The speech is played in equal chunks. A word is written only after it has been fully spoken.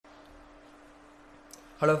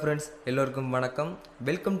Hello friends, எல்லோருக்கும் வணக்கம்.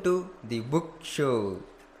 Welcome to the book show.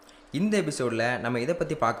 இந்த எபிசோடில் நம்ம இதை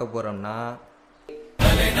பற்றி பார்க்க போகிறோம்னா,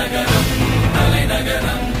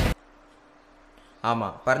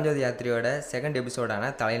 ஆமாம், பரஞ்சோதி யாத்திரையோட செகண்ட்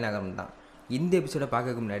எபிசோடான தலைநகரம் தான். இந்த எபிசோடை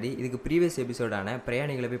பார்க்கறதுக்கு முன்னாடி இதுக்கு ப்ரீவியஸ் எபிசோடான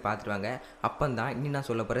பிரயாணிகளை போய் பார்த்துருவாங்க. அப்போ தான் இனி நான்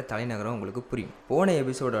சொல்ல போகிற தலைநகரம் உங்களுக்கு புரியும். போன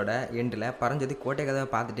எபிசோடோட எண்டில் பரஞ்சோதி கோட்டை கதவை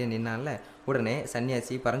பார்த்துட்டே நின்னால உடனே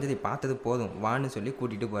சன்னியாசி பரஞ்சோதி பார்த்தது போதும் வான்னு சொல்லி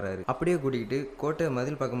கூட்டிகிட்டு போகிறாரு. அப்படியே கூட்டிகிட்டு கோட்டை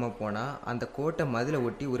மதில் பக்கமாக போனால் அந்த கோட்டை மதிலை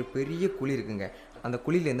ஒட்டி ஒரு பெரிய குழி இருக்குங்க. அந்த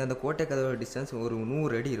குழியிலேருந்து அந்த கோட்டை கதவோட டிஸ்டன்ஸ் ஒரு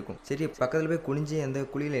 100 அடி இருக்கும். சரி, பக்கத்தில் போய் குனிஞ்சு அந்த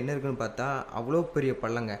குழியில் என்ன இருக்குன்னு பார்த்தா அவ்வளோ பெரிய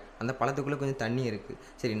பள்ளங்க. அந்த பள்ளத்துக்குள்ளே கொஞ்சம் தண்ணி இருக்குது.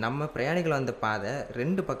 சரி, நம்ம பிரயாணிகள் வந்த பாதை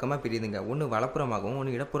 2 பக்கமாக பிரியுதுங்க. ஒன்று வலப்புறமாகவும்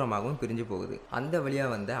ஒன்று இடப்புறமாகவும் பிரிஞ்சு போகுது. அந்த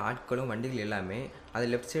வழியாக வந்த ஆட்களும் வண்டிகள் எல்லாமே அது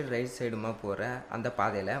லெஃப்ட் சைடு ரைட் சைடுமா போகிற அந்த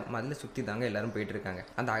பாதையில் மதில் சுற்றி தாங்க எல்லாரும் போயிட்டு இருக்காங்க.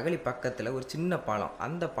 அந்த அகழி பக்கத்தில் ஒரு சின்ன பாலம்,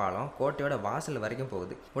 அந்த பாலம் கோட்டையோட வாசல் வரைக்கும்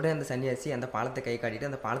போகுது. உடனே அந்த சன்னியாசி அந்த பாலத்தை கை காட்டிட்டு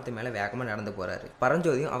அந்த பாலத்து மேலே வேகமாக நடந்து போகிறாரு.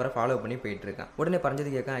 பரஞ்சோதியும் அவரை ஃபாலோ பண்ணி போயிட்டு இருக்கான். உடனே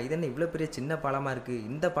பரஞ்சோதி கேட்கான், இது என்ன இவ்வளோ பெரிய சின்ன பாலமாக இருக்குது,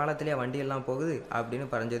 இந்த பாலத்திலேயே வண்டியெல்லாம் போகுது அப்படின்னு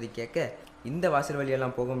பரஞ்சோதி கேட்க, இந்த வாசல்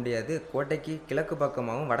வழியெல்லாம் போக முடியாது, கோட்டைக்கு கிழக்கு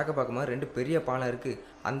பக்கமாகவும் வடக்கு பக்கமாகவும் 2 பெரிய பாலம் இருக்குது,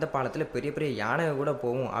 அந்த பாலத்தில் பெரிய பெரிய யானை கூட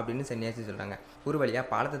போகும் அப்படின்னு சன்னியாசி சொல்கிறாங்க. ஒரு வழியாக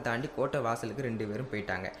பாலத்தை தாண்டி கோட்டை வாசலுக்கு 2 பேரும்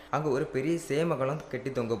போயிட்டாங்க. அங்கே ஒரு பெரிய சேமகலம்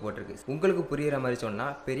கட்டி தொங்க போட்டிருக்கு. உங்களுக்கு புரிகிற மாதிரி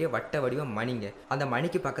சொன்னால் பெரிய வட்ட வடிவம் மணிங்க. அந்த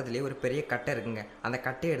மணிக்கு பக்கத்துலேயே ஒரு பெரிய கட்டை இருக்குங்க. அந்த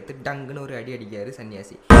கட்டையை எடுத்து டங்குன்னு ஒரு அடி அடிக்காரு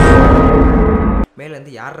சன்னியாசி.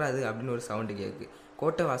 மேலேருந்து யாராது அப்படின்னு ஒரு சவுண்டு கேட்குது.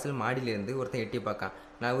 கோட்டை வாசல் மாடியிலேருந்து ஒருத்தன் எட்டி பார்க்கான்.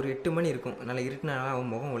 நான் ஒரு 8 மணி இருக்கும், நல்லா இருட்டினால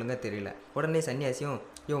அவன் முகம் ஒழுங்காக தெரியல. உடனே சன்னியாசியும்,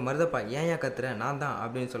 யோ மருதப்பா ஏன் கத்துற, நான் தான்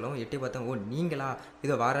அப்படின்னு சொல்லவும் எட்டி பார்த்தேன். ஓ நீங்களா,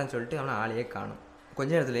 இதோ வாரேன்னு சொல்லிட்டு அவனை ஆளையே காணும்.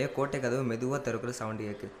 கொஞ்ச நேரத்துலேயே கோட்டை கதவு மெதுவாக திறக்கிற சவுண்டு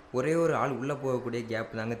கேட்குது. ஒரே ஒரு ஆள் உள்ளே போகக்கூடிய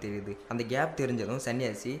கேப் தாங்க தெரியுது. அந்த கேப் தெரிஞ்சதும்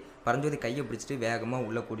சன்னியாசி பரஞ்சோதி கையை பிடிச்சிட்டு வேகமாக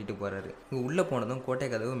உள்ளே கூட்டிகிட்டு போகிறாரு. இங்கே உள்ளே போனதும் கோட்டை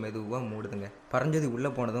கதவு மெதுவாக மூடுதுங்க. பரஞ்சோதி உள்ளே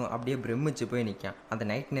போனதும் அப்படியே பிரமிச்சு போய் நிற்கான். அந்த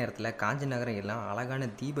நைட் நேரத்தில் காஞ்சி நகரம் எல்லாம் அழகான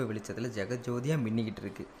தீப வெளிச்சத்தில் ஜெகஜோதியாக மின்னிக்கிட்டு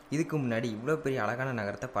இருக்கு. இதுக்கு முன்னாடி இவ்வளோ பெரிய அழகான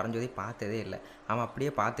நகரத்தை பரஞ்சோதி பார்த்ததே இல்லை. அவன்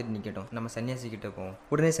அப்படியே பார்த்துட்டு நிற்கட்டும், நம்ம சன்னியாசி கிட்டே போவோம்.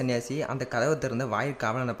 உடனே சன்னியாசி அந்த கதவை திறந்த வாயில்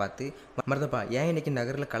காவலனை பார்த்து, மருதப்பா ஏன் இன்னைக்கு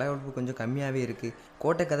நகரில் கலவரப்பு கொஞ்சம் கம்மியாகவே இருக்குது,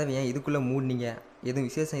 கோட்டை கதவை ஏன் இதுக்குள்ளே மூடினீங்க, எதுவும்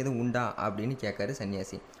விசேஷம் எதுவும் உண்டா அப்படின்னு கேட்காரு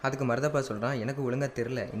சன்னியாசி. அதுக்கு மருதப்பா சொல்கிறான், எனக்கு ஒழுங்காக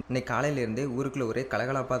தெரில, இன்னைக்கு காலையிலேருந்தே ஊருக்குள்ளே ஒரே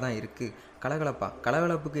கலகலப்பாக தான் இருக்குது.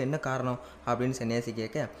 கலகலப்புக்கு என்ன காரணம் அப்படின்னு சன்னியாசி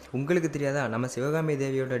கேட்க, உங்களுக்கு தெரியாதா, நம்ம சிவகாமி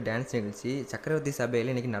தேவியோட டான்ஸ் நிகழ்ச்சி சக்கரவர்த்தி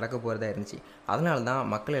சபையில் இன்றைக்கி நடக்க போகிறதா இருந்துச்சு, அதனால தான்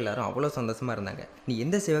மக்கள் எல்லாரும் அவ்வளோ சந்தோஷமாக இருந்தாங்க. நீ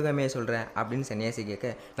எந்த சிவகாமியை சொல்கிற அப்படின்னு சன்னியாசி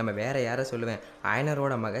கேட்க, நம்ம வேறு யாரை சொல்லுவேன்,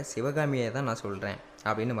 ஆயனரோட மக சிவகாமியை தான் நான் சொல்கிறேன்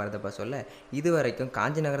அப்படின்னு மருதப்பா சொல்ல, இது வரைக்கும்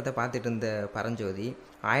காஞ்சி நகரத்தை பார்த்துட்டு இருந்த பரஞ்சோதி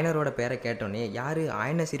ஆயனரோட பேரை கேட்டோன்னே, யார்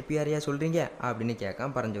ஆயன சிற்பியாரியா சொல்கிறீங்க அப்படின்னு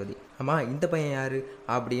கேட்கான் பரஞ்சோதி. ஆமாம், இந்த பையன் யார்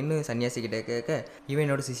அப்படின்னு சன்னியாசிக்கிட்ட கேட்க, இவன்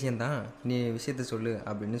என்னோட சிஷியன்தான், நீ விஷயத்த சொல்லு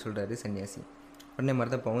அப்படின்னு சொல்கிறாரு சன்னியாசி. உடனே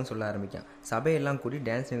மருதப்பாவும் சொல்ல ஆரம்பிக்கான், சபையெல்லாம் கூடி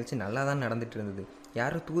டான்ஸ் நிகழ்ச்சி நல்லா தான் நடந்துட்டு இருந்தது.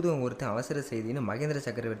 யாரும் தூதுவன் ஒருத்தன் அவசர செய்தின்னு மகேந்திர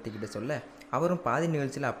சக்கரவர்த்தி கிட்ட சொல்ல, அவரும் பாதி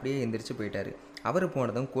நிகழ்ச்சியில் அப்படியே எந்திரிச்சு போயிட்டாரு. அவர்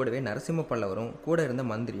போனதும் கூடவே நரசிம்ம பல்லவரும் கூட இருந்த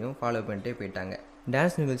மந்திரியும் ஃபாலோ பண்ணிட்டே போயிட்டாங்க.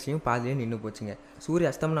 டான்ஸ் நிகழ்ச்சியும் பாதிலே நின்று போச்சுங்க. சூரிய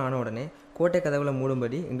அஸ்தமனம் ஆன உடனே கோட்டை கதவுல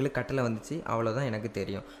மூடும்படி எங்களுக்கு கட்டளை வந்துச்சு, அவ்வளோதான் எனக்கு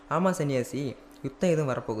தெரியும். ஆமாம் சன்னியாசி, யுத்தம்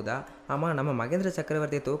எதுவும் வரப்போகுதா? ஆமாம், நம்ம மகேந்திர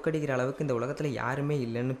சக்கரவர்த்தியை தோக்கடிக்கிற அளவுக்கு இந்த உலகத்தில் யாருமே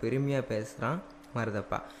இல்லைன்னு பெருமையாக பேசுகிறான்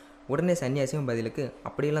மருதப்பா. உடனே சன்னியாசியும் பதிலுக்கு,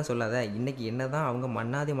 அப்படியெல்லாம் சொல்லாத, இன்றைக்கி என்ன தான் அவங்க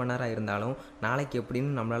மன்னாதி மன்னராக இருந்தாலும் நாளைக்கு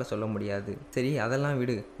எப்படின்னு நம்மளால் சொல்ல முடியாது. சரி அதெல்லாம்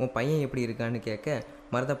விடு, உன் பையன் எப்படி இருக்கான்னு கேட்க,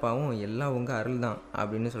 மருதப்பாவும் எல்லாம் உங்கள் அருள் தான்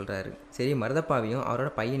அப்படின்னு சொல்கிறாரு. சரி, மருதப்பாவையும் அவரோட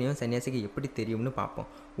பையனையும் சன்னியாசிக்கு எப்படி தெரியும்னு பார்ப்போம்.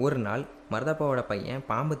 ஒரு நாள் மருதப்பாவோட பையன்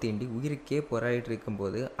பாம்பு தீண்டி உயிருக்கே போராடிட்டு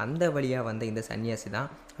இருக்கும்போது அந்த வழியாக வந்த இந்த சன்னியாசி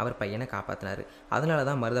தான் அவர் பையனை காப்பாற்றினார். அதனால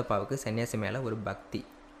தான் மருதப்பாவுக்கு சன்னியாசி மேலே ஒரு பக்தி.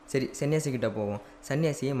 சரி, சன்னியாசிக்கிட்ட போவோம்.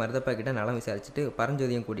 சன்னியாசியை மருதப்பா கிட்ட நலம் விசாரிச்சுட்டு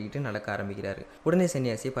பரஞ்சோதியும் கூட்டிகிட்டு நடக்க ஆரம்பிக்கிறாரு. உடனே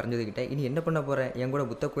சன்னியாசி பரஞ்சோதி கிட்ட, இனி என்ன பண்ண போகிறேன், என் கூட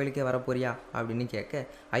புத்த கோயிலுக்கே வரப்போறியா அப்படின்னு கேட்க,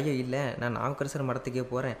 ஐயோ இல்லை, நான் நாவுக்கரசர் மடத்துக்கே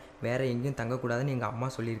போகிறேன், வேறு எங்கேயும் தங்கக்கூடாதுன்னு எங்கள் அம்மா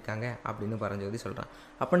சொல்லியிருக்காங்க அப்படின்னு பரஞ்சோதி சொல்கிறான்.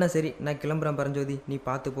 அப்படின்னா சரி, நான் கிளம்புறேன் பரஞ்சோதி, நீ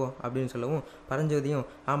பார்த்துப்போ அப்படின்னு சொல்லவும், பரஞ்சோதியும்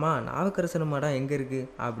ஆமாம் நாவுக்கரசர் மடம் எங்கே இருக்குது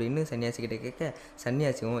அப்படின்னு சன்னியாசிக்கிட்ட கேட்க,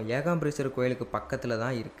 சன்னியாசியும் ஏகாம்பரேஸ்வரர் கோயிலுக்கு பக்கத்தில்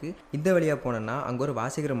தான் இருக்குது, இந்த வழியாக போனோன்னா அங்கே ஒரு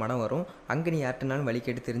வாசிக்கிற மடம் வரும், அங்கே நீ யார்கிட்டனாலும் வழி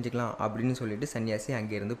கேட்டு தெரிஞ்சுக்கலாம் அப்படின்னு சொல்லிட்டு சன்னியாசி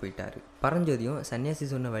அங்கேருந்து போயிட்டாரு. பரஞ்சோதியும் சன்னியாசி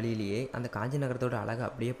சொன்ன வழியிலேயே அந்த காஞ்சி நகரத்தோட அழகை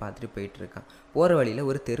அப்படியே பார்த்துட்டு போயிட்டு இருக்கான். போகிற வழியில்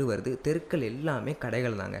ஒரு தெரு வருது. தெருக்கள் எல்லாமே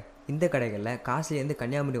கடைகள் தாங்க. இந்த கடைகளில் காசிலேருந்து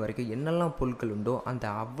கன்னியாகுமரி வரைக்கும் என்னெல்லாம் பொருட்கள் உண்டோ அந்த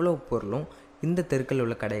அவ்வளோ பொருளும் இந்த தெருக்கள்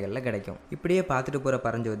உள்ள கடைகளில் கிடைக்கும். இப்படியே பார்த்துட்டு போகிற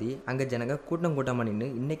பரஞ்சோதி அங்கே ஜனங்க கூட்டமாக நின்று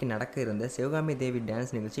இன்றைக்கி நடக்க இருந்த சிவகாமி தேவி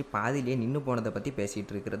டான்ஸ் நிகழ்ச்சி பாதியிலே நின்று போனதை பற்றி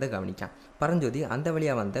பேசிகிட்டு இருக்கிறத கவனிக்கான். பரஞ்சோதி அந்த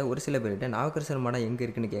வழியாக வந்த ஒரு சில பேர்கிட்ட நாவுக்கரசர் மடம் எங்கே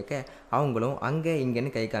இருக்குன்னு கேட்க, அவங்களும் அங்கே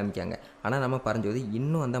இங்கேன்னு கை காமிக்காங்க. ஆனால் நம்ம பரஞ்சோதி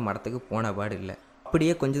இன்னும் அந்த மடத்துக்கு போன பாடு இல்லை.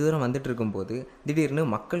 அப்படியே கொஞ்ச தூரம் வந்துட்டு இருக்கும்போது திடீர்னு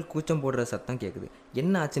மக்கள் கூச்சம் போடுற சத்தம் கேட்குது.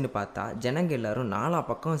 என்ன ஆச்சுன்னு பார்த்தா ஜனங்க எல்லாரும் நாலா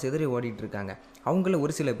பக்கம் சிதறி ஓடிட்டு இருக்காங்க. அவங்கள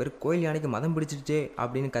ஒரு சில பேர் கோயில் யானைக்கு மதம் பிடிச்சிருச்சே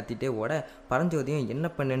அப்படின்னு கத்திட்டே ஓட பரஞ்சோதியும் என்ன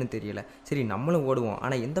பண்ணேன்னு தெரியல. சரி நம்மளும் ஓடுவோம்,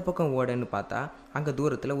 ஆனால் எந்த பக்கம் ஓடன்னு பார்த்தா அங்கே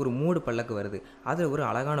தூரத்தில் ஒரு மூடு பல்லக்கு வருது. அதில் ஒரு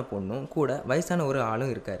அழகான பொண்ணும் கூட வயசான ஒரு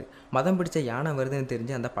ஆளும் இருக்காரு. மதம் பிடிச்ச யானை வருதுன்னு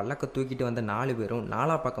தெரிஞ்சு அந்த பல்லக்கை தூக்கிட்டு வந்த 4 பேரும்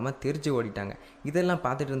நாலா பக்கமாக தெரிச்சு ஓடிட்டாங்க. இதெல்லாம்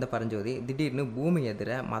பார்த்துட்டு இருந்த பரஞ்சோதி திடீர்னு பூமி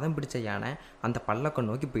எதிர மதம் பிடிச்ச யானை அந்த பல்லக்கம்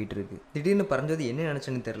நோக்கி போயிட்டு இருக்கு. திடீர்னு பரஞ்சோதி என்ன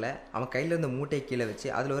நினச்சுன்னு தெரில, அவன் கையில் இருந்த மூட்டையை கீழே வச்சு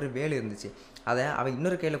அதில் ஒரு வேல் இருந்துச்சு. அதை அவன்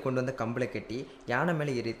இன்னொரு கையில் கொண்டு வந்த கம்பளை கட்டி யானை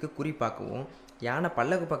மேலே ஏறிக்கு குறி பார்க்கவும் யானை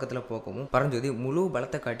பல்லக்கு பக்கத்தில் போகவும் பரஞ்சோதி முழு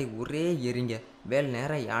பலத்தை காட்டி ஒரே எரிங்க வேல்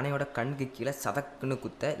நேரம் யானையோட கண்ணுக்கு கீழே சதக்குன்னு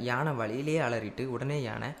குத்த யானை வழியிலேயே அலறிட்டு உடனே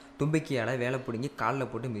யானை தும்பிக்கையால் வேலை பிடுங்கி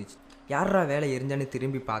காலில் போட்டு மிதிச்சு. யாரா வேலை எரிஞ்சான்னு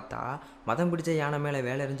திரும்பி பார்த்தா மதம் பிடிச்ச யானை மேலே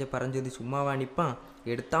வேலை எரிஞ்ச பரஞ்சோதி சும்மாவா நிற்பான்.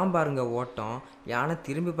 எடுத்தான் பாருங்க ஓட்டம். யானை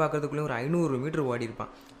திரும்பி பார்க்கறதுக்குள்ளே ஒரு 500 மீட்டர் ஓடி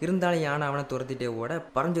இருப்பான். இருந்தாலும் யானை அவனை துரத்திட்டே ஓட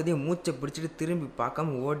பரஞ்சோதியை மூச்சை பிடிச்சிட்டு திரும்பி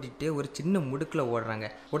பார்க்காம ஓடிட்டே ஒரு சின்ன முடுக்கில் ஓடுறாங்க.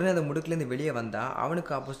 உடனே அந்த முடுக்குலேருந்து வெளியே வந்தால்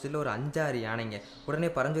அவனுக்கு ஆப்போசிட்டில் ஒரு 5-6 யானைங்க. உடனே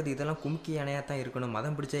பரஞ்சோதி இதெல்லாம் கும்கி யானையாக தான் இருக்கணும்,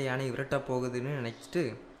 மதம் பிடிச்ச யானை விரட்டா போகுதுன்னு நினச்சிட்டு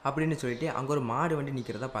அப்படின்னு சொல்லிட்டு அங்கே ஒரு மாடு வண்டி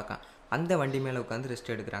நிற்கிறத பார்க்கான். அந்த வண்டி மேலே உட்காந்து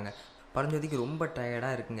ரெஸ்ட் எடுக்கிறாங்க. பரஞ்சோதிக்கு ரொம்ப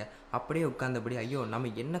டயர்டாக இருக்குங்க. அப்படியே உட்காந்தபடி ஐயோ நம்ம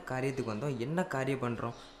என்ன காரியத்துக்கு வந்தோம், என்ன காரியம்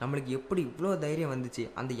பண்ணுறோம், நம்மளுக்கு எப்படி இவ்வளோ தைரியம் வந்துச்சு,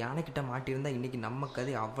 அந்த யானைக்கிட்ட மாட்டியிருந்தால் இன்றைக்கி நம்ம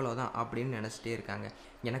கதை அவ்வளோதான் அப்படின்னு நினச்சிட்டே இருக்காங்க.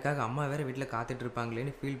 எனக்காக அம்மா வேறு வீட்டில் காத்துட்டு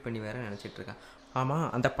இருப்பாங்களேன்னு ஃபீல் பண்ணி வேறு நினச்சிட்ருக்கேன். ஆமாம்,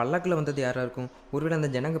 அந்த பல்லக்கில் வந்தது யாராக இருக்கும்? ஒருவேளை அந்த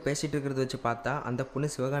ஜனங்க பேசிகிட்டு இருக்கிறத வச்சு பார்த்தா அந்த பொண்ணு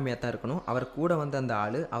சிவகாமியாக தான் இருக்கணும். அவர் கூட வந்த அந்த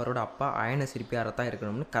ஆள் அவரோட அப்பா ஆயன சிற்பியாரை தான்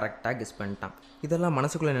இருக்கணும்னு கரெக்டாக கெஸ் பண்ணிட்டான். இதெல்லாம்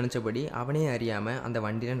மனசுக்குள்ளே நினச்சபடி அவனே அறியாமல் அந்த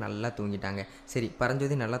வண்டியில் நல்லா தூங்கிட்டாங்க. சரி,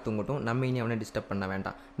 பரஞ்சோதி நல்லா தூங்கட்டும், நம்ம இனி அவனை டிஸ்டர்ப் பண்ண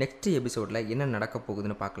வேண்டாம். நெக்ஸ்ட் எபிசோடில் என்ன நடக்க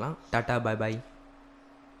போகுதுன்னு பார்க்கலாம். டாட்டா, பாய் பாய்.